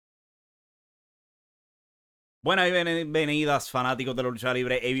Buenas y bienvenidas, fanáticos de la lucha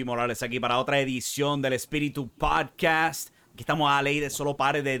libre. Avi Morales aquí para otra edición del Espíritu Podcast. Aquí estamos a ley de solo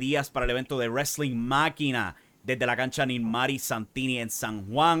pares de días para el evento de Wrestling Machina desde la cancha Nilmari Santini en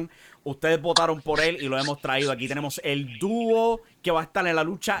San Juan. Ustedes votaron por él y lo hemos traído. Aquí tenemos el dúo que va a estar en la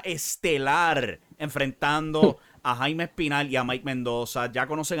lucha estelar enfrentando a Jaime Espinal y a Mike Mendoza. Ya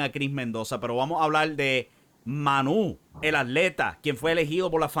conocen a Chris Mendoza, pero vamos a hablar de Manu, el atleta, quien fue elegido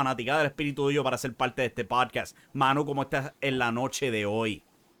por la fanaticada del Espíritu de Dios para ser parte de este podcast. Manu, ¿cómo estás en la noche de hoy?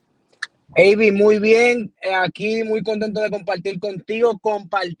 Avi, muy bien, aquí muy contento de compartir contigo,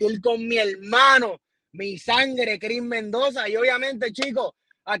 compartir con mi hermano, mi sangre, Chris Mendoza, y obviamente, chicos,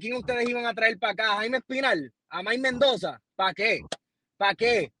 ¿a quién ustedes iban a traer para acá? ¿A Jaime Espinal? ¿A Mike Mendoza? ¿Para qué? ¿Para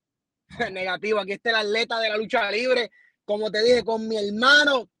qué? Negativo, aquí está el atleta de la lucha libre, como te dije, con mi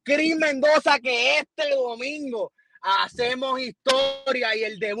hermano Chris Mendoza, que este domingo hacemos historia y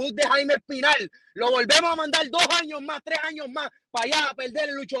el debut de Jaime Espinal lo volvemos a mandar 2 años más, 3 años más para allá a perder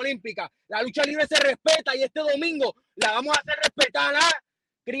en lucha olímpica. La lucha libre se respeta y este domingo la vamos a hacer respetar a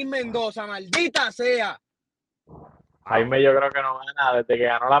Chris Mendoza, maldita sea. Jaime yo creo que no gana, desde que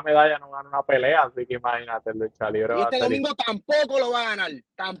ganó la medalla no gana una pelea, así que imagínate, el lucha libre Y va a este ser... domingo tampoco lo va a ganar,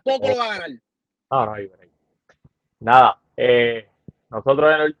 tampoco lo va a ganar. No, hay break. Nada,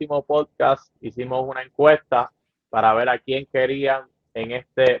 nosotros en el último podcast hicimos una encuesta para ver a quién querían en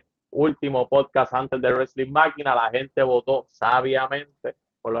este último podcast antes de Wrestling Máquina. La gente votó sabiamente,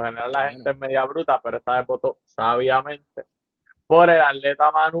 por lo general la gente es media bruta, pero esta vez votó sabiamente por el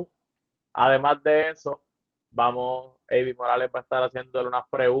atleta Manu. Además de eso, Avi Morales va a estar haciéndole unas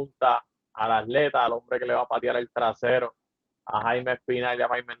preguntas al atleta, al hombre que le va a patear el trasero, a Jaime Espinal y a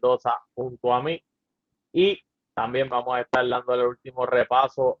Mike Mendoza junto a mí. Y también vamos a estar dándole el último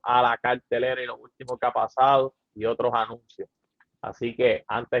repaso a la cartelera y lo último que ha pasado y otros anuncios. Así que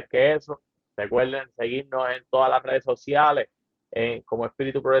antes que eso, recuerden seguirnos en todas las redes sociales, como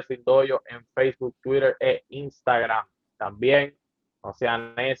Espíritu Pro Wrestling Dojo, en Facebook, Twitter e Instagram. También, no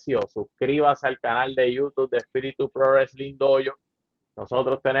sean necios, suscríbase al canal de YouTube de Espíritu Pro Wrestling Dojo.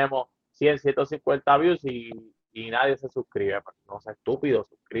 Nosotros tenemos 100, 150 views y nadie se suscribe. No sea estúpido,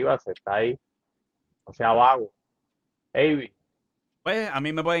 suscríbase, está ahí. No sea vago. Avi. Pues a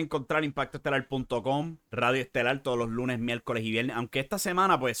mí me pueden encontrar impactoestelar.com, Radio Estelar todos los lunes, miércoles y viernes. Aunque esta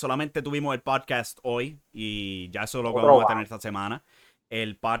semana pues solamente tuvimos el podcast hoy y ya eso es lo que vamos a tener esta semana.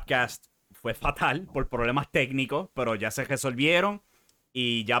 El podcast fue fatal por problemas técnicos, pero ya se resolvieron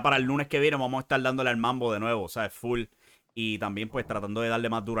y ya para el lunes que viene vamos a estar dándole al mambo de nuevo, o sea, full. Y también pues tratando de darle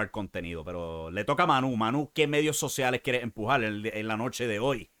más duro al contenido. Pero le toca a Manu. Manu, ¿qué medios sociales quieres empujar en la noche de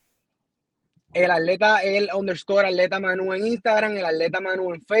hoy? El _atleta Manu en Instagram, el atleta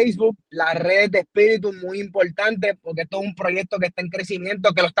Manu en Facebook, las redes de Espíritu, muy importante, porque esto es un proyecto que está en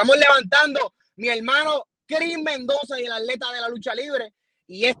crecimiento, que lo estamos levantando, mi hermano Chris Mendoza y el atleta de la lucha libre.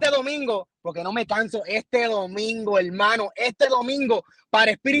 Y este domingo, porque no me canso, este domingo, hermano, este domingo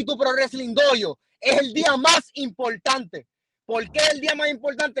para Espíritu Pro Wrestling Dojo es el día más importante. ¿Por qué es el día más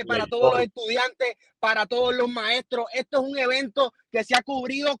importante? Para todos los estudiantes, para todos los maestros. Esto es un evento que se ha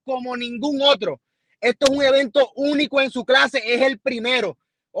cubrido como ningún otro. Esto es un evento único en su clase, es el primero.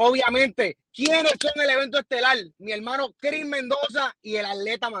 Obviamente, ¿quiénes son el evento estelar? Mi hermano Chris Mendoza y el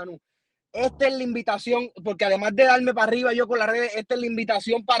atleta Manu. Esta es la invitación, porque además de darme para arriba yo con las redes, esta es la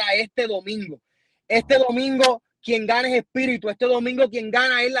invitación para este domingo. Este domingo, quien gana es Espíritu. Este domingo, quien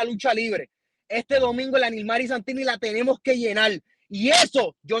gana es la lucha libre. Este domingo la Nilmari Santini la tenemos que llenar. Y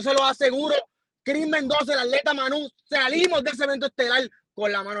eso, yo se lo aseguro, Chris Mendoza, el atleta Manu, salimos de ese evento estelar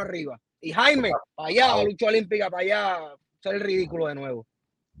con la mano arriba. Y Jaime, para allá, la lucha olímpica, para allá, ser el ridículo de nuevo.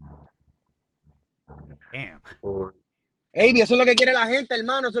 Damn. Ey, eso es lo que quiere la gente,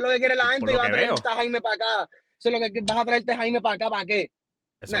 hermano. Eso es lo que quiere la gente. Por lo Y va a que traerte veo. a Jaime para acá. Eso es lo que vas a traerte a Jaime para acá, ¿para qué?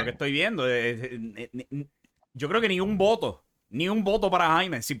 Eso es lo que estoy viendo. Yo creo que ni un voto. Ni un voto para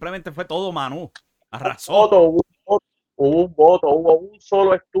Jaime. Simplemente fue todo Manu. Arrasó. Hubo un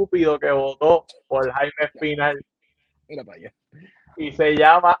solo estúpido que votó por Jaime Espinal. Mira para allá. Y se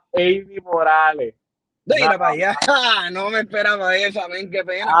llama Avi Morales. Mira para allá. No me esperaba eso, amén, qué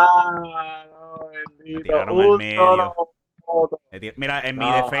pena. No, bendito. Tiraron al medio. Voto. Mira, en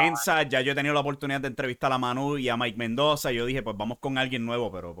mi defensa, ya yo he tenido la oportunidad de entrevistar a Manu y a Mike Mendoza. Yo dije, pues vamos con alguien nuevo,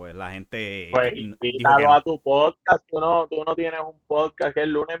 pero pues la gente. Pues invítalo a tu podcast. Tú no tienes un podcast que es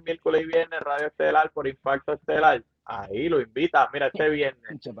lunes, miércoles y viernes, Radio Estelar por Impacto Estelar. Ahí lo invitas. Mira, este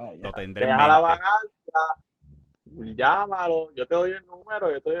viernes. Lo tendré en Deja la mente. vagancia. Llámalo. Yo te doy el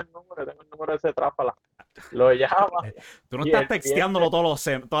número. Tengo el número de ese tráfala. Lo llama. Tú no estás texteándolo todas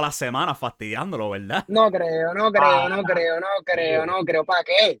las semanas, fastidiándolo, ¿verdad? No creo. ¿Para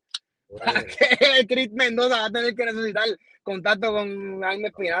qué? Chris Mendoza va a tener que necesitar contacto con Jaime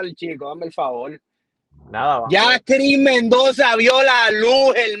Espinal, chico, dame el favor. Nada, Ya Chris Mendoza vio la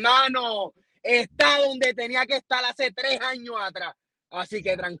luz, hermano. Está donde tenía que estar hace 3 años atrás. Así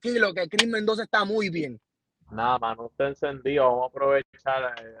que tranquilo, que Chris Mendoza está muy bien. nada, Manu está encendido. Vamos a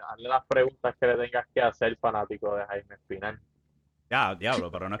aprovechar, darle las preguntas que le tengas que hacer, fanático de Jaime Espinal. Ya, diablo,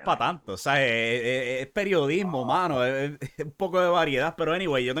 pero no es para tanto. O sea, es periodismo, mano. Es un poco de variedad. Pero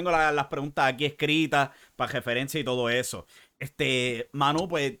anyway, yo tengo las preguntas aquí escritas para referencia y todo eso. Manu,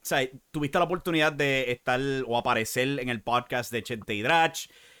 pues, o sea, tuviste la oportunidad de estar o aparecer en el podcast de Chente y Drach.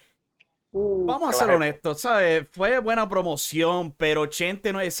 Vamos a ser Claro. honestos, ¿sabes? Fue buena promoción, pero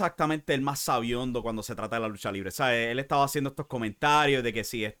Chente no es exactamente el más sabiondo cuando se trata de la lucha libre, ¿sabes? Él estaba haciendo estos comentarios de que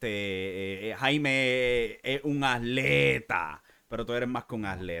sí, Jaime es un atleta, pero tú eres más que un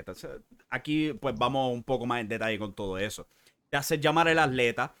atleta. O sea, aquí, pues, vamos un poco más en detalle con todo eso. Te haces llamar el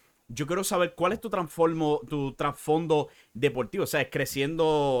atleta. Yo quiero saber cuál es tu trasfondo deportivo, ¿sabes?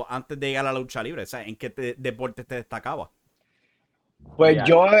 Creciendo antes de llegar a la lucha libre, ¿sabes? ¿En qué deporte te destacaba? Pues Mira,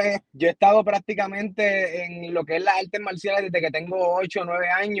 yo he estado prácticamente en lo que es las artes marciales desde que tengo 8 o 9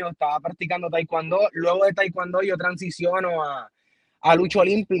 años. Estaba practicando taekwondo. Luego de taekwondo yo transiciono a lucha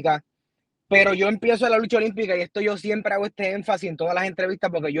olímpica. Pero yo empiezo en la lucha olímpica y esto yo siempre hago este énfasis en todas las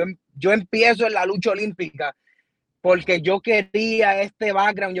entrevistas porque yo empiezo en la lucha olímpica porque yo quería este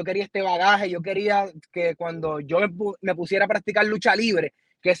background, yo quería este bagaje, yo quería que cuando yo me pusiera a practicar lucha libre,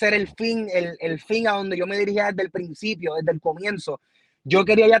 que ese era el fin a donde yo me dirigía desde el principio, desde el comienzo, yo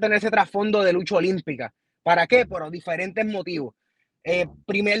quería ya tener ese trasfondo de lucha olímpica. ¿Para qué? Por diferentes motivos.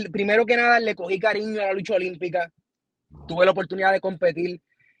 Primero que nada, le cogí cariño a la lucha olímpica, tuve la oportunidad de competir.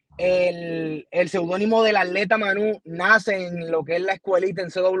 El seudónimo del atleta Manu nace en lo que es la escuelita en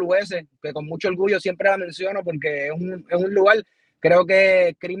CWS, que con mucho orgullo siempre la menciono porque es un lugar, creo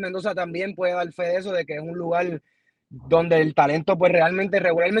que Chris Mendoza también puede dar fe de eso, de que es un lugar donde el talento pues realmente,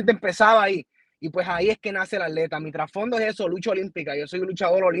 regularmente empezaba ahí. Y pues ahí es que nace el atleta. Mi trasfondo es eso, lucha olímpica. Yo soy un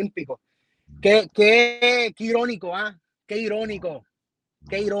luchador olímpico. Qué irónico, ¿ah? Qué irónico,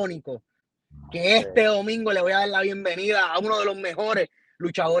 qué irónico que este domingo le voy a dar la bienvenida a uno de los mejores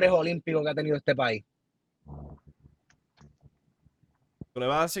luchadores olímpicos que ha tenido este país. ¿Tú le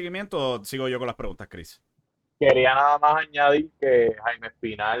vas a dar seguimiento o sigo yo con las preguntas, Chris? quería nada más añadir que Jaime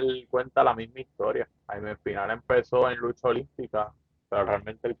Espinal cuenta la misma historia. Jaime Espinal empezó en lucha olímpica, pero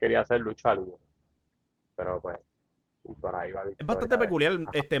realmente él quería hacer lucha libre. Pero pues, y por ahí va la Es bastante historia de...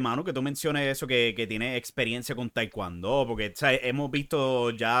 peculiar, Manu, que tú menciones eso, que tiene experiencia con Taekwondo, porque ¿sabes? Hemos visto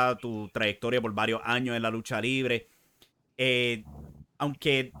ya tu trayectoria por varios años en la lucha libre.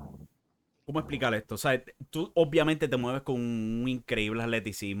 Aunque, ¿cómo explicar esto? ¿Sabes? Tú obviamente te mueves con un increíble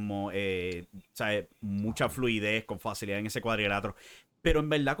atleticismo, ¿sabes? Mucha fluidez, con facilidad en ese cuadrilátero. Pero en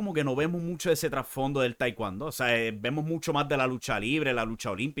verdad como que no vemos mucho de ese trasfondo del Taekwondo. O sea, vemos mucho más de la lucha libre, la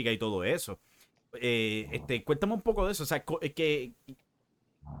lucha olímpica y todo eso. Cuéntame un poco de eso. O sea,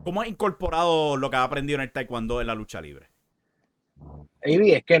 ¿cómo has incorporado lo que has aprendido en el Taekwondo en la lucha libre?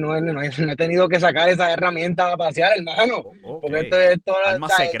 Baby, es que no he tenido que sacar esa herramienta a pasear, hermano. Ok. Porque Alma o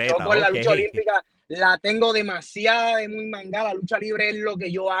sea, yo secreta, con la ok. lucha olímpica la tengo demasiada de muy mangada. La lucha libre es lo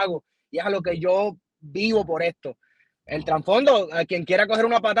que yo hago y es a lo que yo vivo por esto. El trasfondo, a quien quiera coger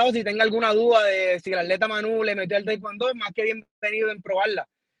una patada o si tenga alguna duda de si el atleta Manu le metió el taekwondo, es más que bienvenido en probarla.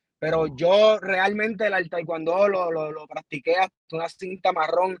 Pero yo realmente el taekwondo lo practiqué hasta una cinta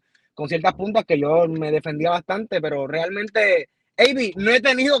marrón con ciertas puntas que yo me defendía bastante, pero realmente, Avi, no he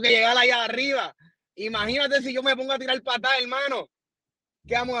tenido que llegar allá arriba. Imagínate si yo me pongo a tirar patada, hermano.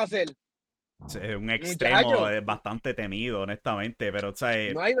 ¿Qué vamos a hacer? Es un extremo Muchachos, bastante temido, honestamente, pero,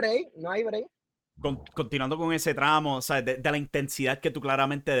 ¿sabes? no hay break, no hay break. Continuando con ese tramo, ¿sabes? De la intensidad que tú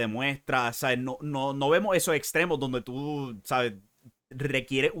claramente demuestras, ¿sabes? No vemos esos extremos donde tú, ¿sabes?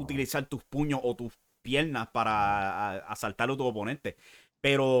 Requieres utilizar tus puños o tus piernas para asaltar a tu oponente.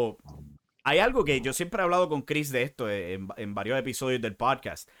 Pero hay algo que yo siempre he hablado con Chris de esto en varios episodios del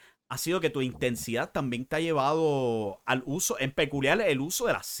podcast. Ha sido que tu intensidad también te ha llevado al uso, en peculiar el uso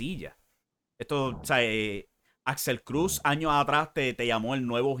de la silla. Esto, o sea, Axel Cruz años atrás te llamó el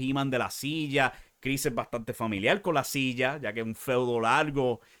nuevo He-Man de la silla. Chris es bastante familiar con la silla, ya que un feudo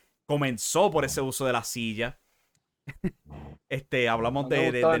largo comenzó por ese uso de la silla. Hablamos No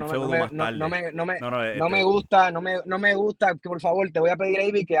me gustó, del feudo más tarde. No, no, no me gusta, no me gusta, que por favor te voy a pedir,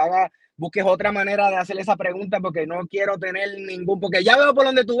 Avi, que busques otra manera de hacerle esa pregunta porque no quiero tener porque ya veo por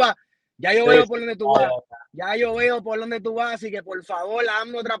dónde tú vas, ya yo Sí, veo sí, por dónde tú vas, ya yo veo por dónde tú vas, así que por favor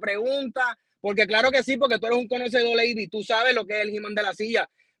hazme otra pregunta, porque claro que sí, porque tú eres un conocedor, Avi, tú sabes lo que es el He-Man de la silla,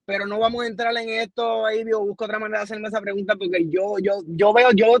 pero no vamos a entrar en esto, ahí busco otra manera de hacerme esa pregunta, porque yo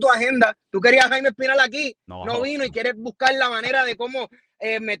veo tu agenda. Tú querías a Jaime Espinal aquí, no vino, y quieres buscar la manera de cómo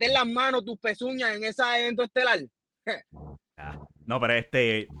meter las manos, tus pezuñas en ese evento estelar. No, pero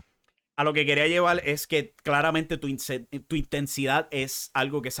a lo que quería llevar es que claramente tu intensidad es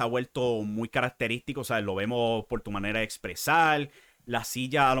algo que se ha vuelto muy característico, o sea, lo vemos por tu manera de expresar, la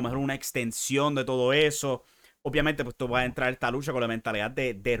silla a lo mejor una extensión de todo eso. Obviamente, pues tú vas a entrar a esta lucha con la mentalidad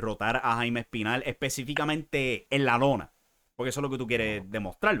de derrotar a Jaime Espinal, específicamente en la lona, porque eso es lo que tú quieres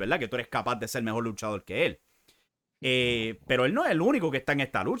demostrar, ¿verdad? Que tú eres capaz de ser mejor luchador que él. Pero él no es el único que está en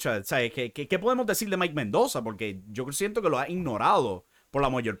esta lucha, ¿sabes? ¿Qué podemos decir de Mike Mendoza? Porque yo siento que lo ha ignorado por la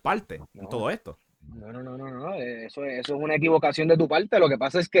mayor parte en todo esto. No. Eso es una equivocación de tu parte. Lo que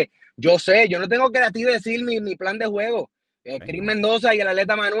pasa es que yo no tengo que a ti decir mi plan de juego. Chris Mendoza y el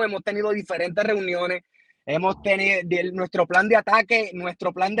atleta Manu hemos tenido diferentes reuniones. Hemos tenido nuestro plan de ataque,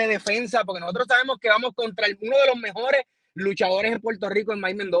 nuestro plan de defensa, porque nosotros sabemos que vamos contra uno de los mejores luchadores en Puerto Rico, en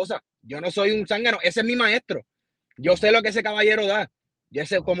Mike Mendoza. Yo no soy un zángano, ese es mi maestro. Yo sé lo que ese caballero da. Yo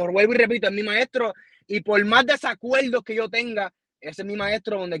sé, como vuelvo y repito, es mi maestro. Y por más desacuerdos que yo tenga, ese es mi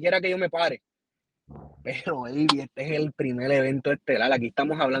maestro donde quiera que yo me pare. Pero, baby, este es el primer evento estelar. Aquí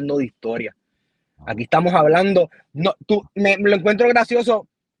estamos hablando de historia. Aquí estamos hablando. No, me lo encuentro gracioso.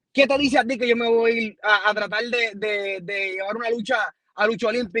 ¿Qué te dice a ti que yo me voy a tratar de llevar una lucha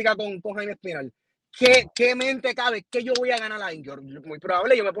olímpica con Jaime Espinal? ¿Qué mente cabe? ¿Qué yo voy a ganar ahí? Muy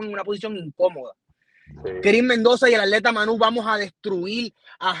probable yo me pongo en una posición incómoda. Sí. Chris Mendoza y el atleta Manu vamos a destruir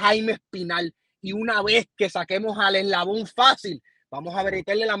a Jaime Espinal. Y una vez que saquemos al eslabón fácil, vamos a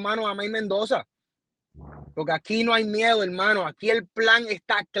meterle las manos a Mike Mendoza. Porque aquí no hay miedo, hermano. Aquí el plan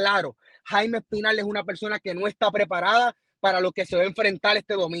está claro. Jaime Espinal es una persona que no está preparada para lo que se va a enfrentar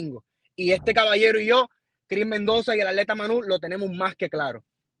este domingo. Y este caballero y yo, Chris Mendoza y el atleta Manu, lo tenemos más que claro.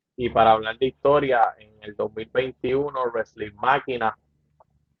 Y para hablar de historia, en el 2021, Wrestling Machina,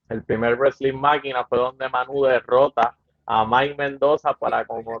 el primer Wrestling Machina fue donde Manu derrota a Mike Mendoza para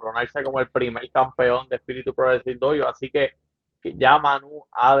coronarse como el primer campeón de Espíritu Pro Wrestling Dojo. Así que ya Manu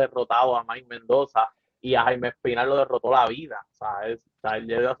ha derrotado a Mike Mendoza y a Jaime Espinal lo derrotó la vida.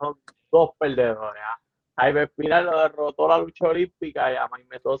 Ya son dos perdedores. Jaime Espinal lo derrotó la lucha olímpica y a Mike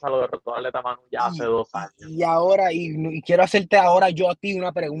Mendoza lo derrotó el atleta Manu ya hace 2 años. Y ahora, y quiero hacerte ahora yo a ti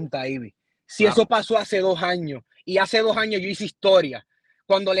una pregunta, Ivy. Si eso pasó hace 2 años, y hace 2 años yo hice historia,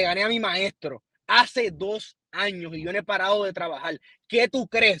 cuando le gané a mi maestro, hace 2 años, y yo no he parado de trabajar, ¿qué tú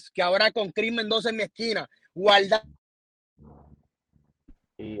crees que ahora con Chris Mendoza en mi esquina, guarda?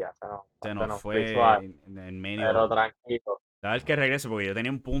 Sí, ya se nos fue en medio. Pero tranquilo. A ver que regrese, porque yo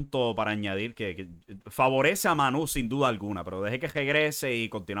tenía un punto para añadir que favorece a Manu sin duda alguna, pero deje que regrese y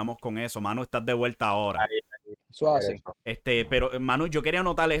continuamos con eso. Manu, estás de vuelta ahora. Suave. Pero Manu, yo quería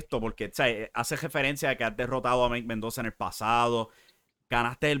anotar esto porque hace referencia a que has derrotado a Mike Mendoza en el pasado.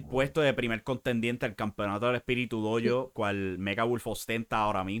 Ganaste el puesto de primer contendiente al campeonato del Espíritu Dojo, cual Mega Wolf ostenta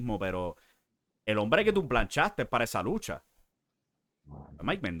ahora mismo, pero el hombre que tú planchaste para esa lucha es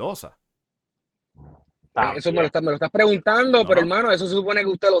Mike Mendoza. Eso me lo estás preguntando, pero hermano, eso se supone que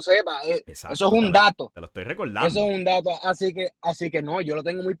usted lo sepa. Exacto, eso es un dato. Te lo estoy recordando. Eso es un dato, así que no, yo lo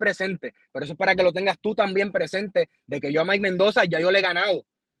tengo muy presente, pero eso es para que lo tengas tú también presente, de que yo a Mike Mendoza ya yo le he ganado.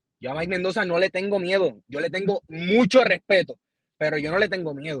 Yo a Mike Mendoza no le tengo miedo, yo le tengo mucho respeto, pero yo no le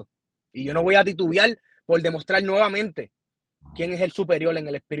tengo miedo. Y yo no voy a titubear por demostrar nuevamente quién es el superior en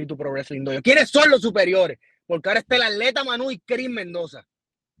el Espíritu Pro Wrestling Dojo. ¿Quiénes son los superiores? Porque ahora está el atleta Manu y Chris Mendoza.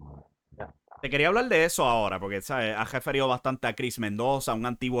 Te quería hablar de eso ahora, porque ¿sabes? Has referido bastante a Chris Mendoza, un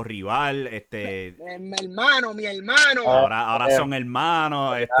antiguo rival. Mi hermano. Ahora son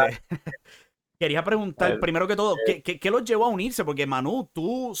hermanos. Quería preguntar, primero que todo, ¿qué los llevó a unirse? Porque Manu,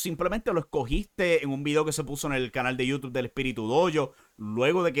 tú simplemente lo escogiste en un video que se puso en el canal de YouTube del Espíritu Dojo,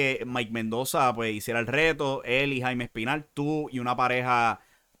 luego de que Mike Mendoza pues hiciera el reto, él y Jaime Espinal, tú y una pareja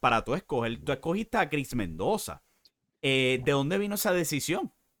para tú escoger. Tú escogiste a Chris Mendoza. ¿De dónde vino esa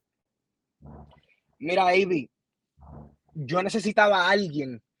decisión? Mira, Ivy, yo necesitaba a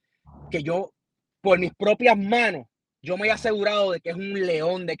alguien que yo, por mis propias manos, yo me he asegurado de que es un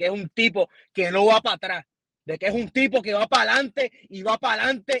león, de que es un tipo que no va para atrás, de que es un tipo que va para adelante y va para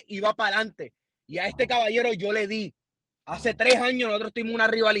adelante y va para adelante. Y a este caballero yo le di, hace 3 años nosotros tuvimos una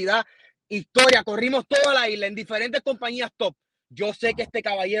rivalidad, historia, corrimos toda la isla en diferentes compañías top. Yo sé que este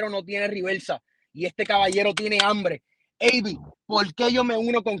caballero no tiene reversa y este caballero tiene hambre. Ivy, ¿por qué yo me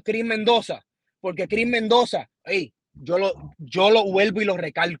uno con Chris Mendoza? Porque Chris Mendoza, yo lo vuelvo y lo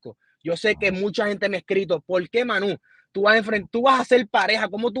recalco. Yo sé que mucha gente me ha escrito, ¿por qué, Manu? Tú vas a ser pareja,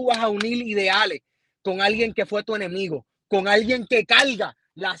 ¿cómo tú vas a unir ideales con alguien que fue tu enemigo? Con alguien que carga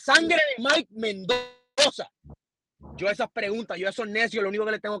la sangre de Mike Mendoza. Yo esas preguntas, yo esos necios, lo único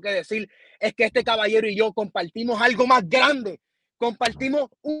que les tengo que decir es que este caballero y yo compartimos algo más grande, compartimos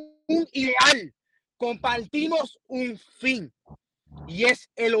un ideal, compartimos un fin, y es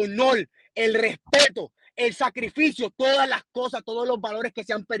el honor, el respeto, el sacrificio, todas las cosas, todos los valores que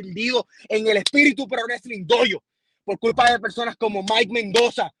se han perdido en el espíritu pro wrestling dojo por culpa de personas como Mike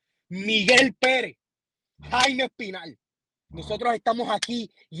Mendoza, Miguel Pérez, Jaime Espinal. Nosotros estamos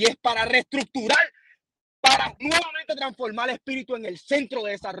aquí y es para reestructurar, para nuevamente transformar el espíritu en el centro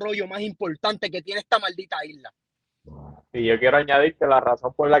de desarrollo más importante que tiene esta maldita isla. Y yo quiero añadir que la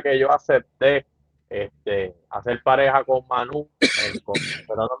razón por la que yo acepté hacer pareja con Manu,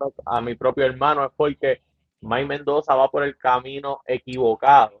 considerándome a mi propio hermano, es porque Mike Mendoza va por el camino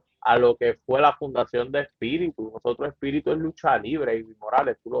equivocado a lo que fue la fundación de Espíritu. Nosotros Espíritu es lucha libre, y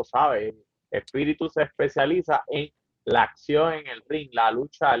Morales, tú lo sabes. Espíritu se especializa en la acción en el ring, la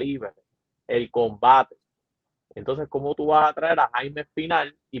lucha libre, el combate. Entonces, ¿cómo tú vas a traer a Jaime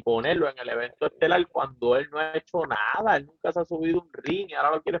Espinal y ponerlo en el evento estelar cuando él no ha hecho nada? Él nunca se ha subido un ring y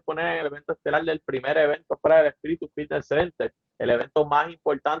ahora lo quieres poner en el evento estelar del primer evento para el Espíritu Fitness Center, el evento más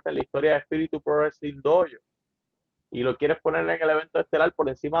importante en la historia de Espíritu Pro Wrestling Dojo. Y lo quieres poner en el evento estelar por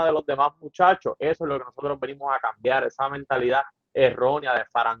encima de los demás muchachos. Eso es lo que nosotros venimos a cambiar, esa mentalidad errónea de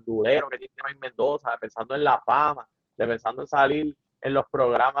farandulero que tiene Mike Mendoza, de pensando en la fama, de pensando en salir en los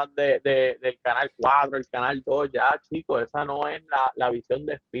programas del Canal 4, el Canal 2, ya chicos, esa no es la visión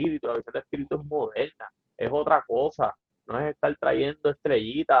de Espíritu. La visión de Espíritu es moderna, es otra cosa, no es estar trayendo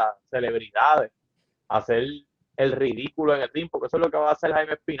estrellitas, celebridades, hacer el ridículo en el ring, porque eso es lo que va a hacer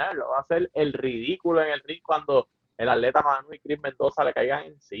Jaime Espinal, lo va a hacer el ridículo en el ring cuando el atleta Manu y Chris Mendoza le caigan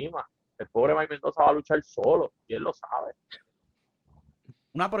encima. El pobre Mike Mendoza va a luchar solo, y él lo sabe.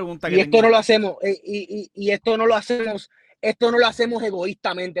 Una pregunta que y esto no lo hacemos, y esto no lo hacemos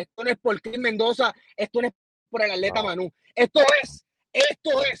egoístamente. Esto no es por Chris Mendoza, esto no es por el atleta Manu. Esto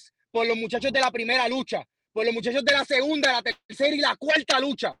es por los muchachos de la primera lucha, por los muchachos de la segunda, la tercera y la cuarta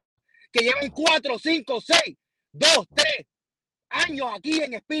lucha, que llevan 4, 5, 6, 2, 3 años aquí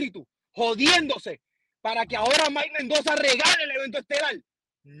en espíritu, jodiéndose, para que ahora Mike Mendoza regale el evento estelar.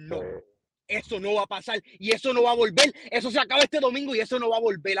 No. Eso no va a pasar y eso no va a volver. Eso se acaba este domingo y eso no va a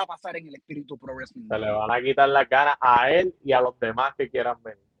volver a pasar en el Espíritu Pro Wrestling. Se le van a quitar las ganas a él y a los demás que quieran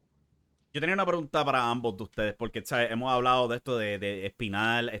venir. Yo tenía una pregunta para ambos de ustedes, porque ¿sabes? Hemos hablado de esto de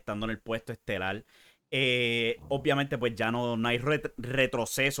Espinal estando en el puesto estelar. Obviamente pues ya no hay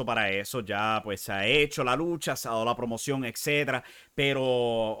retroceso para eso, ya pues se ha hecho la lucha, se ha dado la promoción, etcétera, pero,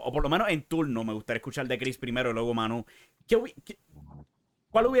 o por lo menos en turno, me gustaría escuchar de Chris primero y luego Manu.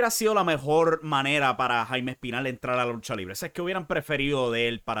 ¿Cuál hubiera sido la mejor manera para Jaime Espinal entrar a la lucha libre? ¿Es que hubieran preferido de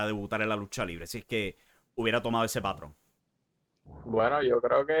él para debutar en la lucha libre? Si es que hubiera tomado ese patrón. Bueno, yo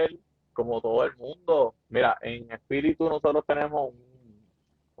creo que él, como todo el mundo, mira, en espíritu nosotros tenemos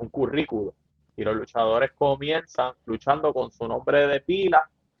un currículo y los luchadores comienzan luchando con su nombre de pila,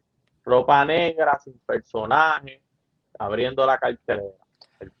 ropa negra, sin personaje, abriendo la cartelera.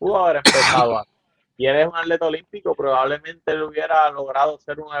 Él pudo haber empezado así. Y él es un atleta olímpico, probablemente él hubiera logrado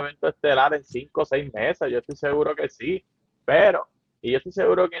hacer un evento estelar en 5 o 6 meses, yo estoy seguro que sí, y yo estoy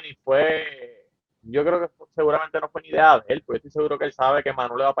seguro que ni fue, yo creo que seguramente no fue ni idea de él, porque yo estoy seguro que él sabe que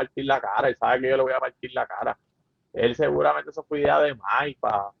Manu le va a partir la cara, él sabe que yo le voy a partir la cara, él seguramente eso fue idea de Mike,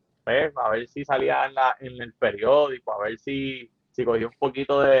 para ver si salía en el periódico, a ver si cogió un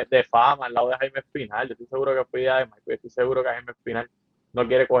poquito de fama al lado de Jaime Espinal, yo estoy seguro que fue idea de Mike, yo estoy seguro que Jaime Espinal no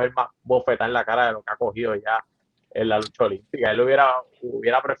quiere coger más bofetas en la cara de lo que ha cogido ya en la lucha olímpica. Él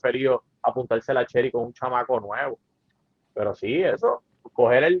hubiera preferido apuntarse la cherry con un chamaco nuevo. Pero sí, eso,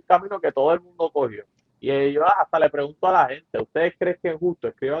 coger el camino que todo el mundo cogió. Y yo hasta le pregunto a la gente, ¿ustedes creen que es justo?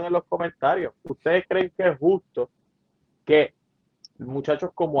 Escriban en los comentarios. ¿Ustedes creen que es justo que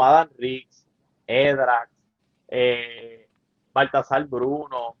muchachos como Adam Riggs, Edrax, Baltasar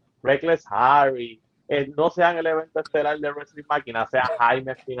Bruno, Reckless Harry, no sean el evento estelar de Wrestling Machina, sea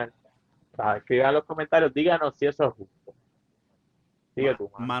Jaime Espinal? Escriban en los comentarios, díganos si eso es justo. Sigue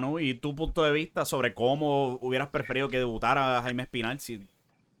tú, Manu, ¿y tu punto de vista sobre cómo hubieras preferido que debutara Jaime Espinal si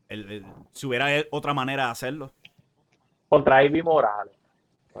hubiera otra manera de hacerlo? Contra Ivy Morales.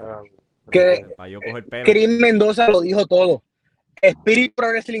 Que Para yo coger pelo. Chris Mendoza lo dijo todo. Espíritu Pro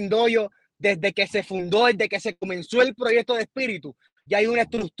Wrestling Dojo, desde que se fundó, desde que se comenzó el proyecto de Espíritu, ya hay una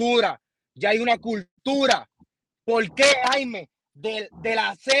estructura, ya hay una cultura. ¿Por qué, Jaime? De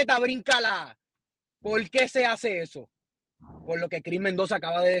la Z brinca la A. ¿Por qué se hace eso? Por lo que Chris Mendoza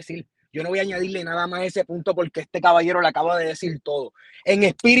acaba de decir. Yo no voy a añadirle nada más a ese punto porque este caballero le acaba de decir todo. En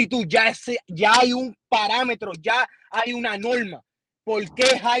espíritu ya hay un parámetro, ya hay una norma. ¿por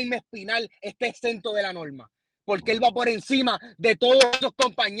qué Jaime Espinal está exento de la norma? Porque él va por encima de todos esos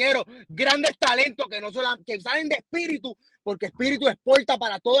compañeros, grandes talentos que no son, que salen de Espíritu, porque Espíritu exporta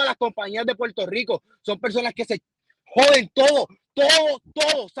para todas las compañías de Puerto Rico. Son personas que se joden todo,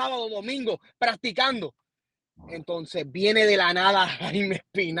 sábado, domingo, practicando. Entonces viene de la nada Jaime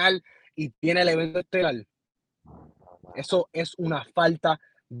Espinal y tiene el evento estelar. Eso es una falta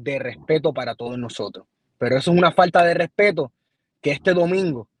de respeto para todos nosotros. Pero eso es una falta de respeto que este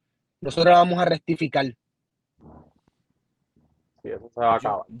domingo nosotros vamos a rectificar. Sí, eso se va a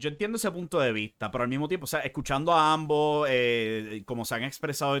acabar. Yo entiendo ese punto de vista, pero al mismo tiempo, o sea, escuchando a ambos, como se han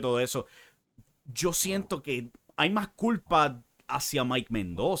expresado y todo eso, yo siento que hay más culpa hacia Mike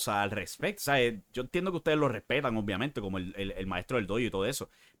Mendoza al respecto. O sea, yo entiendo que ustedes lo respetan, obviamente, como el maestro del dojo y todo eso.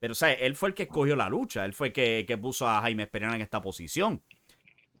 Pero, o sea, él fue el que escogió la lucha. Él fue el que puso a Jaime Espinal en esta posición.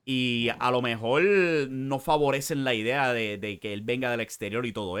 Y a lo mejor no favorecen la idea de que él venga del exterior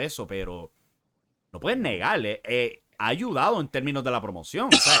y todo eso, pero no pueden negarle. Ha ayudado en términos de la promoción.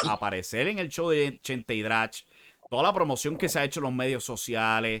 O sea, aparecer en el show de Chente y Drach, toda la promoción que se ha hecho en los medios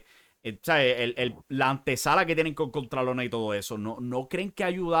sociales, o sea, la antesala que tienen con Contralona y todo eso, ¿no creen que ha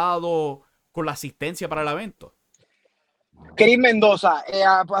ayudado con la asistencia para el evento? Chris Mendoza,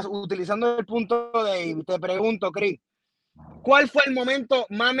 utilizando el punto de David, te pregunto, Chris, ¿cuál fue el momento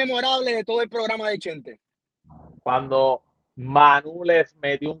más memorable de todo el programa de Chente? Cuando Manu les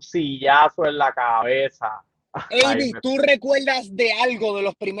metió un sillazo en la cabeza. Avi, ¿tú recuerdas de algo de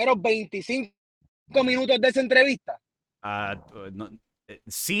los primeros 25 minutos de esa entrevista? No,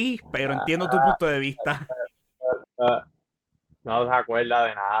 sí, pero entiendo tu punto de vista. No se acuerda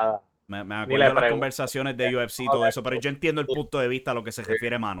de nada. Me acuerdo de las conversaciones de UFC y todo eso, pero yo entiendo el punto de vista a lo que se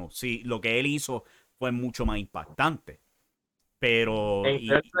refiere Manu. Sí, lo que él hizo fue mucho más impactante. Pero... ¿En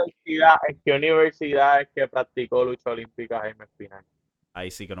qué universidad es que practicó lucha olímpica Jaime Espinal? Ahí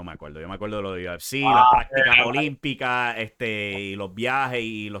sí que no me acuerdo. Yo me acuerdo de lo de UFC, las prácticas olímpicas, y los viajes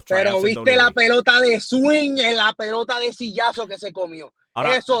y los tryouts. Pero viste la pelota de swing, la pelota de sillazo que se comió.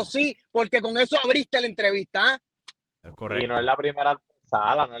 Ahora, eso sí, porque con eso abriste la entrevista. Es correcto. Y no es la primera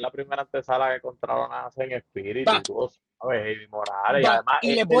antesala que Contralona hace en Espíritu. Tú sabes, Eddie Morales. Y además,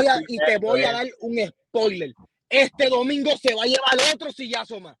 y te voy a dar un spoiler. Este domingo se va a llevar otro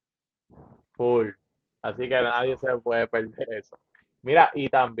sillazo más. Full. Así que nadie se puede perder eso. Mira, y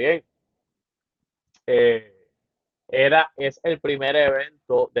también es el primer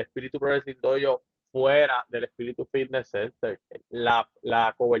evento de Espíritu Progressive Dojo fuera del Espíritu Fitness Center.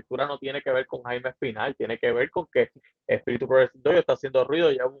 La cobertura no tiene que ver con Jaime Espinal, tiene que ver con que Espíritu Progressive Dojo está haciendo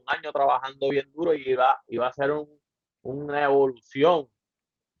ruido, lleva un año trabajando bien duro y va a ser una evolución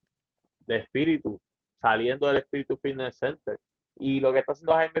de espíritu saliendo del Espíritu Fitness Center. Y lo que está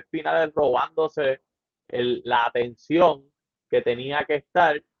haciendo Jaime Espinal es robándose la atención que tenía que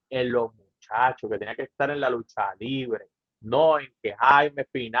estar en los muchachos, que tenía que estar en la lucha libre, no en que Jaime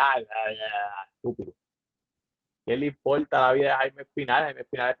Espinal, estúpido. ¿Qué le importa la vida de Jaime Espinal? Jaime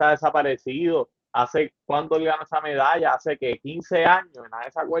Espinal está desaparecido. ¿Hace cuándo le ganó esa medalla? Hace que 15 años,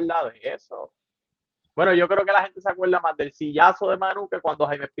 nadie se acuerda de eso. Bueno, yo creo que la gente se acuerda más del sillazo de Manu que cuando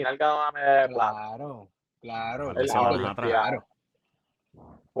Jaime Espinal ganó la medalla de plata. Claro.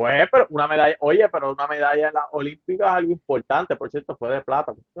 Pues, pero una medalla, pero una medalla en la olímpica es algo importante, por cierto, fue de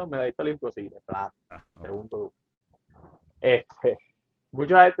plata. Una medalla olímpica, sí, de plata. Segundo.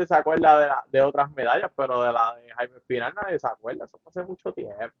 Mucha gente se acuerda de otras medallas, pero de la de Jaime Espinal nadie se acuerda, eso fue hace mucho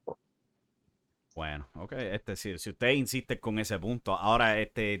tiempo. Bueno, ok, si usted insiste con ese punto, ahora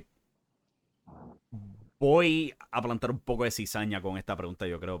voy a plantar un poco de cizaña con esta pregunta,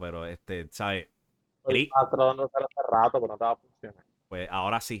 yo creo, pero ¿sabe? Tratándose hace rato, pero no estaba funcionando. Pues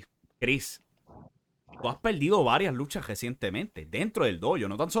ahora sí, Chris, tú has perdido varias luchas recientemente, dentro del dojo,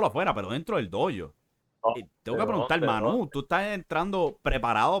 no tan solo afuera, pero dentro del dojo. Tengo que preguntar, Manu, tú estás entrando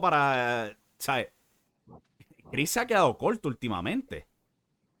preparado para, ¿sabes? Chris se ha quedado corto últimamente.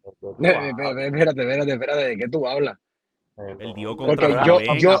 Espérate, ¿de qué tú hablas? Perdió contra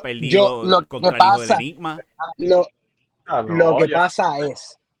Rubén, ha perdido contra el hijo del Enigma. Lo que pasa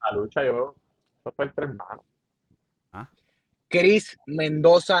es... La lucha, eso fue entre hermanos. Chris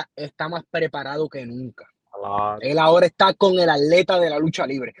Mendoza está más preparado que nunca. Claro. Él ahora está con el atleta de la lucha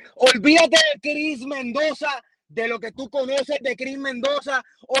libre. Olvídate de Chris Mendoza, de lo que tú conoces de Chris Mendoza.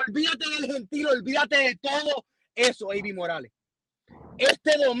 Olvídate del gentil, olvídate de todo eso, Avi Morales.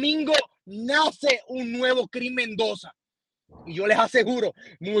 Este domingo nace un nuevo Chris Mendoza. Y yo les aseguro,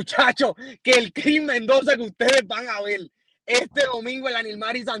 muchachos, que el Chris Mendoza que ustedes van a ver este domingo en la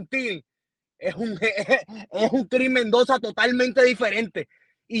Nilmari Santini es un Chris Mendoza totalmente diferente.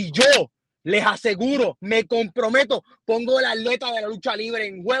 Y yo Les aseguro, me comprometo, pongo el atleta de la lucha libre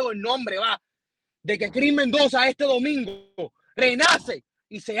en juego, el nombre va, de que Chris Mendoza este domingo renace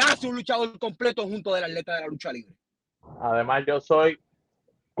y se hace un luchador completo junto del atleta de la lucha libre. Además, yo soy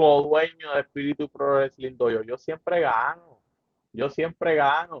co-dueño de Espíritu Pro Wrestling Dojo. Yo siempre gano. Yo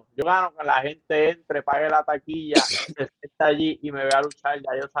gano que la gente entre, pague la taquilla, se sienta allí y me vea luchar.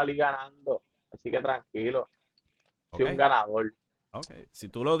 Ya yo salí ganando. Así que tranquilo. Soy un ganador. Okay. Si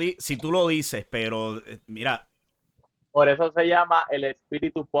tú lo dices, pero mira. Por eso se llama el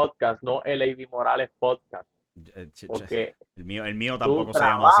Espíritu Podcast, no el A.B. Morales Podcast. Porque el mío tampoco se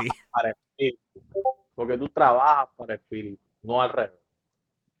llama así. Para Espíritu. Porque tú trabajas para Espíritu, no al revés.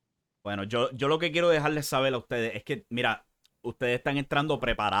 Bueno, yo lo que quiero dejarles saber a ustedes es que, mira, ustedes están entrando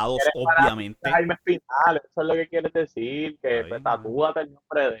preparados, obviamente. Jaime Espinal, eso es lo que quieres decir, que tatúate el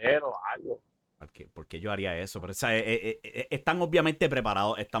nombre de él o algo. ¿Por qué yo haría eso? Pero, ¿sabes? Están obviamente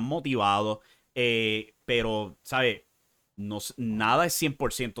preparados, están motivados, pero, ¿sabes? No, nada es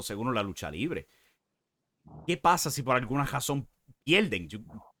 100% seguro en la lucha libre. ¿Qué pasa si por alguna razón pierden?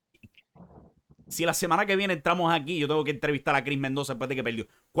 Si la semana que viene entramos aquí, yo tengo que entrevistar a Chris Mendoza después de que perdió.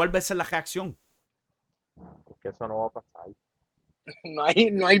 ¿Cuál va a ser la reacción? Porque eso no va a pasar.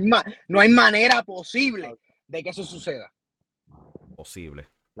 No hay manera posible de que eso suceda. Posible.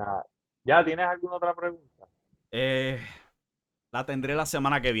 Nada. ¿Ya tienes alguna otra pregunta? La tendré la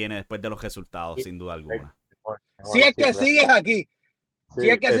semana que viene después de los resultados, sin duda alguna. Si es que sigues aquí. Si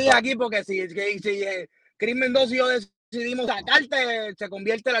es que sigues aquí, porque si Chris Mendoza y yo decidimos sacarte, se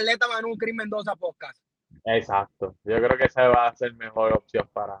convierte el atleta Manu Chris Mendoza Podcast. Exacto. Yo creo que esa va a ser mejor opción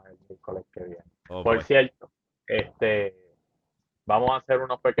para el miércoles que viene. Por cierto, vamos a hacer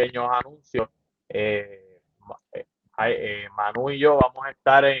unos pequeños anuncios. Manu y yo vamos a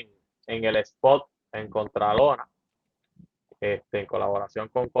estar en el spot en Contralona, en colaboración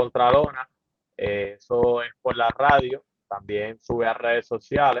con Contralona. Eso es por la radio. También sube a redes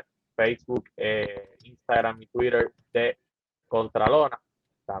sociales, Facebook, Instagram y Twitter de Contralona.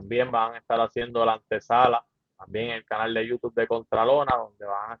 También van a estar haciendo la antesala, también en el canal de YouTube de Contralona, donde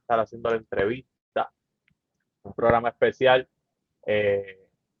van a estar haciendo la entrevista, un programa especial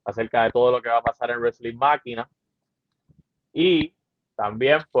acerca de todo lo que va a pasar en Wrestling Machina. Y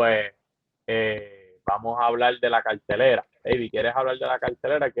también, pues, vamos a hablar de la cartelera. Eddie, ¿quieres hablar de la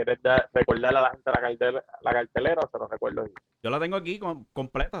cartelera? ¿Quieres recordarle a la gente la cartelera o se lo recuerdo yo? Yo la tengo aquí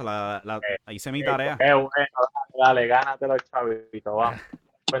completa, hice mi tarea. Qué bueno, dale, gánate los chavitos, vamos.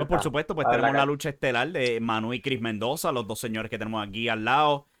 Pues, por supuesto, pues tenemos la lucha estelar de Manu y Chris Mendoza, los dos señores que tenemos aquí al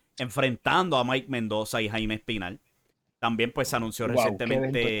lado, enfrentando a Mike Mendoza y Jaime Espinal. También pues se anunció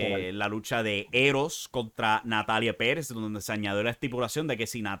recientemente la lucha de Eros contra Natalia Pérez, donde se añadió la estipulación de que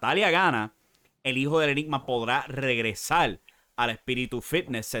si Natalia gana, el hijo del Enigma podrá regresar al Espíritu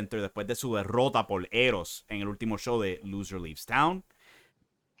Fitness Center después de su derrota por Eros en el último show de Loser Leaves Town.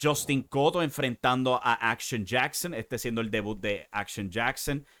 Justin Cotto enfrentando a Action Jackson, siendo el debut de Action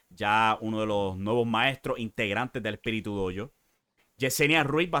Jackson, ya uno de los nuevos maestros integrantes del Espíritu Dojo. Yesenia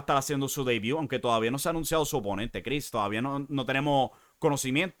Ruiz va a estar haciendo su debut, aunque todavía no se ha anunciado su oponente, Chris. Todavía no tenemos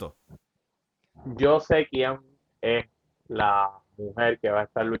conocimiento. Yo sé quién es la mujer que va a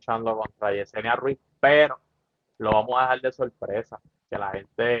estar luchando contra Yesenia Ruiz, pero lo vamos a dejar de sorpresa. Que la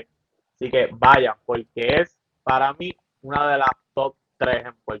gente sí que vaya, porque es para mí una de las top 3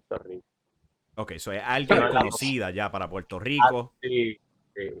 en Puerto Rico. Ok, eso es alguien conocida ya para Puerto Rico. Sí,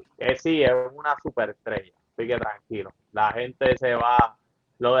 es una superestrella. Así que tranquilo. La gente se va,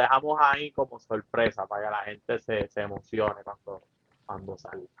 lo dejamos ahí como sorpresa para que la gente se emocione cuando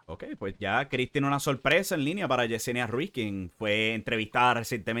salga. Ok, pues ya Chris tiene una sorpresa en línea para Yesenia Ruiz, quien fue entrevistada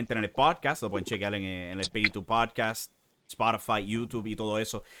recientemente en el podcast. Lo pueden chequear en el Espíritu Podcast, Spotify, YouTube y todo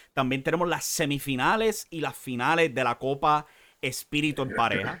eso. También tenemos las semifinales y las finales de la Copa Espíritu en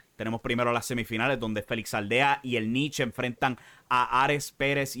pareja. Tenemos primero las semifinales donde Félix Aldea y el Nietzsche enfrentan a Ares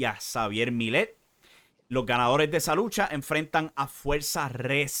Pérez y a Xavier Milet. Los ganadores de esa lucha enfrentan a Fuerza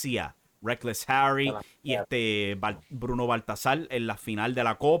Recia, Reckless Harry y Bruno Baltazar en la final de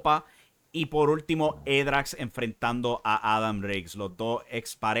la Copa. Y por último, Edrax enfrentando a Adam Riggs. Los dos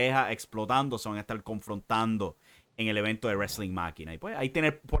exparejas explotando se van a estar confrontando en el evento de Wrestling Machina. Y pues ahí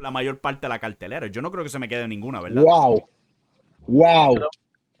tiene por la mayor parte de la cartelera. Yo no creo que se me quede ninguna, ¿verdad?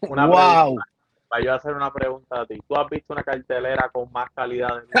 ¡Wow! Para yo hacer una pregunta a ti. ¿Tú has visto una cartelera con más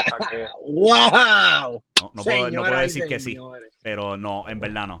calidad de lucha que ¡Wow! No puedo decir que sí, pero no, en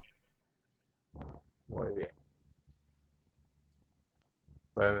verdad no. Muy bien.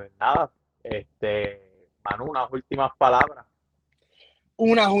 Pues nada, Manu, unas últimas palabras.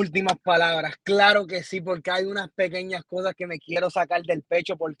 Unas últimas palabras, claro que sí, porque hay unas pequeñas cosas que me quiero sacar del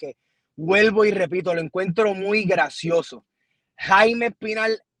pecho porque vuelvo y repito, lo encuentro muy gracioso. Jaime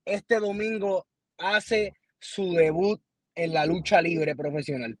Espinal este domingo hace su debut en la lucha libre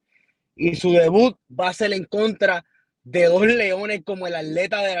profesional. Y su debut va a ser en contra de dos leones como el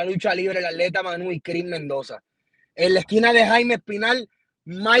atleta de la lucha libre, el atleta Manu y Chris Mendoza. En la esquina de Jaime Espinal,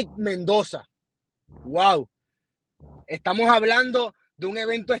 Mike Mendoza. Wow. Estamos hablando de un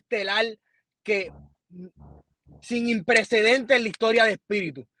evento estelar que sin precedentes en la historia de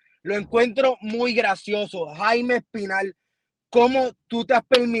Espíritu. Lo encuentro muy gracioso. Jaime Espinal, ¿cómo tú te has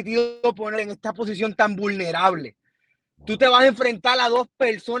permitido poner en esta posición tan vulnerable? Tú te vas a enfrentar a dos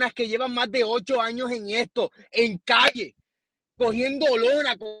personas que llevan más de 8 años en esto, en calle, cogiendo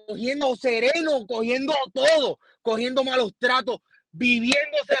lona, cogiendo sereno, cogiendo todo, cogiendo malos tratos,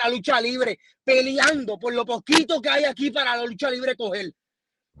 viviéndose la lucha libre, peleando por lo poquito que hay aquí para la lucha libre coger.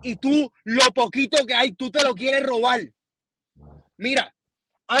 Y tú, lo poquito que hay, tú te lo quieres robar. Mira,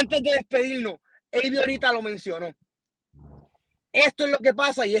 antes de despedirnos, Avi ahorita lo mencionó. Esto es lo que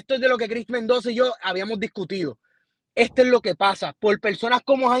pasa y esto es de lo que Chris Mendoza y yo habíamos discutido. Esto es lo que pasa. Por personas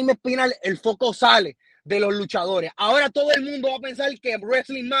como Jaime Espinal, el foco sale de los luchadores. Ahora todo el mundo va a pensar que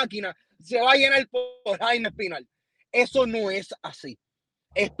Wrestling Máquina se va a llenar por Jaime Espinal. Eso no es así.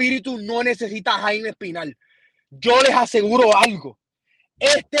 Espíritu no necesita a Jaime Espinal. Yo les aseguro algo.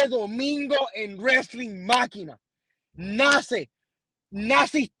 Este domingo en Wrestling Máquina nace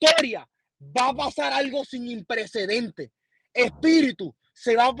historia. Va a pasar algo sin precedente. Espíritu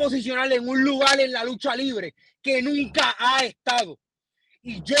se va a posicionar en un lugar en la lucha libre que nunca ha estado.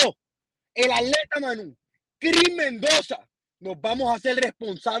 Y yo, el atleta Manu, Chris Mendoza, nos vamos a hacer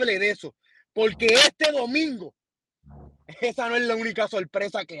responsables de eso. Porque este domingo, esa no es la única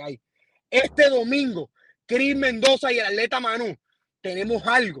sorpresa que hay. Este domingo, Chris Mendoza y el atleta Manu, tenemos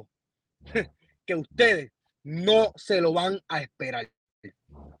algo que ustedes no se lo van a esperar. ¿Qué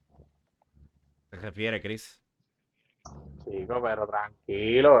se refiere, Chris? Chico, pero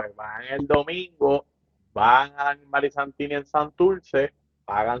tranquilo, van el domingo, van a Animal y Santini en Santurce,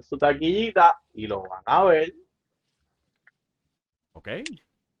 pagan su taquillita y lo van a ver. Ok.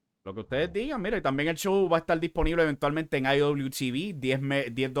 Lo que ustedes digan, mira, y también el show va a estar disponible eventualmente en IWTV,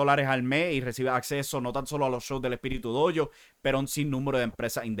 $10 al mes y recibe acceso no tan solo a los shows del Espíritu Dojo, pero a un sinnúmero de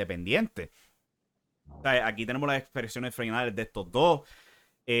empresas independientes. O sea, aquí tenemos las expresiones finales de estos dos.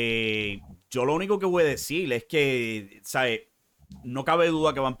 Yo lo único que voy a decir es que, ¿sabes? No cabe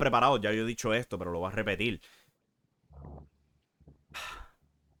duda que van preparados, ya yo he dicho esto, pero lo voy a repetir.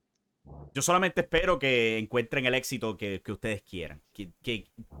 Yo solamente espero que encuentren el éxito que ustedes quieran,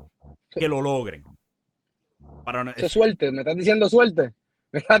 que lo logren. Para no, Eso es suerte, me estás diciendo suerte.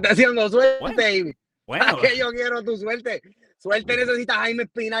 Me estás diciendo suerte, bueno, Ivy. ¿Para bueno, qué yo quiero tu suerte? Suerte necesita Jaime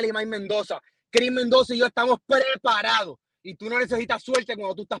Espinal y Mike Mendoza. Chris Mendoza y yo estamos preparados. Y tú no necesitas suerte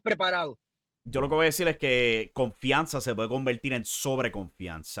cuando tú estás preparado. yo lo que voy a decir es que confianza se puede convertir en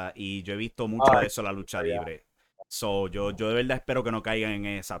sobreconfianza. Y yo he visto mucho de eso en la lucha libre. So, yo de verdad espero que no caigan en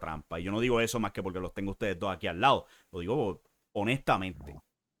esa trampa. Y yo no digo eso más que porque los tengo ustedes dos aquí al lado. Lo digo honestamente.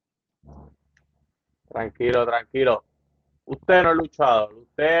 Tranquilo, tranquilo. Usted no es luchador,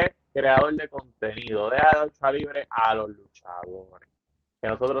 usted es creador de contenido. Deja la lucha libre a los luchadores, que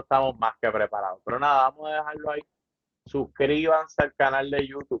nosotros estamos más que preparados. Pero nada, vamos a dejarlo ahí. Suscríbanse al canal de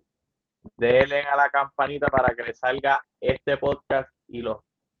YouTube, denle a la campanita para que les salga este podcast y los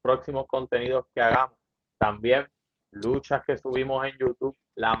próximos contenidos que hagamos. También luchas que subimos en YouTube,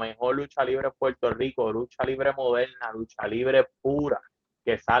 la mejor lucha libre en Puerto Rico, lucha libre moderna, lucha libre pura,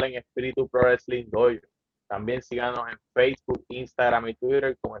 que sale en Espíritu Pro Wrestling Dojo. También síganos en Facebook, Instagram y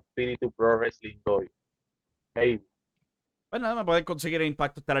Twitter como Espíritu Pro Wrestling Dojo. Hey. Pues nada, me pueden conseguir en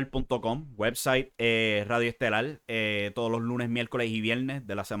impactoestelar.com, website Radio Estelar, todos los lunes, miércoles y viernes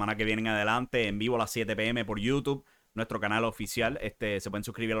de la semana que vienen adelante, en vivo a las 7 p.m. por YouTube, nuestro canal oficial. Se pueden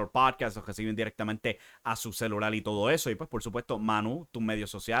suscribir a los podcasts, los reciben directamente a su celular y todo eso. Y pues, por supuesto, Manu, tus medios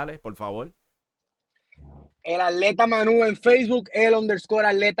sociales, por favor. El atleta Manu en Facebook, el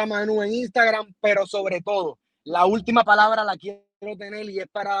 _atleta Manu en Instagram, pero sobre todo, la última palabra la quiero tener y es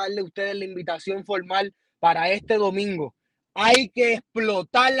para darle a ustedes la invitación formal para este domingo. Hay que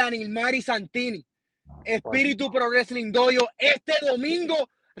explotar la Nilmari Santini. Espíritu Pro Wrestling Dojo. Este domingo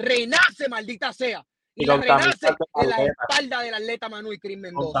renace, maldita sea. Y la renace en la espalda del atleta Manu y Chris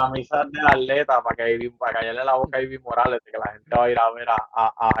Mendoza. Con camisas del atleta para callarle la boca a Ivy Morales, de que la gente va a ir a ver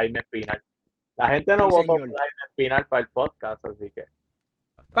a Jaime Espinal. La gente no votó por Jaime Espinal para el podcast, así que.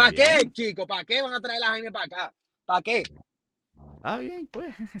 ¿Para qué, chicos? ¿Para qué van a traer a Jaime para acá? ¿Para qué? Ah, bien,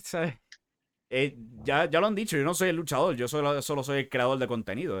 pues, ¿sabes? Ya lo han dicho, yo no soy el luchador, yo solo soy el creador de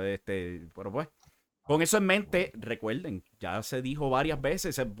contenido. Pero pues, Con eso en mente, recuerden, ya se dijo varias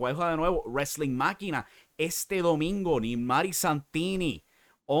veces, se juega de nuevo Wrestling Machina este domingo, Neymar y Santini,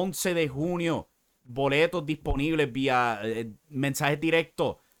 11 de junio, boletos disponibles vía mensajes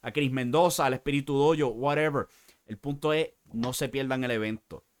directos a Chris Mendoza, al Espíritu Dojo, whatever. El punto es, no se pierdan el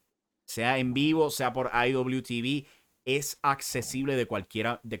evento. Sea en vivo, sea por IWTV, es accesible de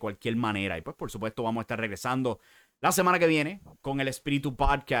cualquier manera. Y pues, por supuesto, vamos a estar regresando la semana que viene con el Espíritu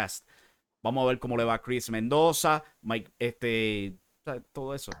Podcast. Vamos a ver cómo le va a Chris Mendoza, Mike,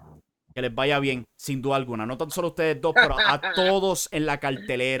 todo eso. Que les vaya bien, sin duda alguna. No tan solo a ustedes dos, pero a todos en la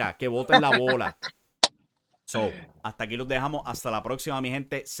cartelera. Que voten la bola. So, hasta aquí los dejamos. Hasta la próxima, mi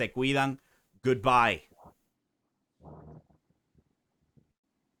gente. Se cuidan. Goodbye.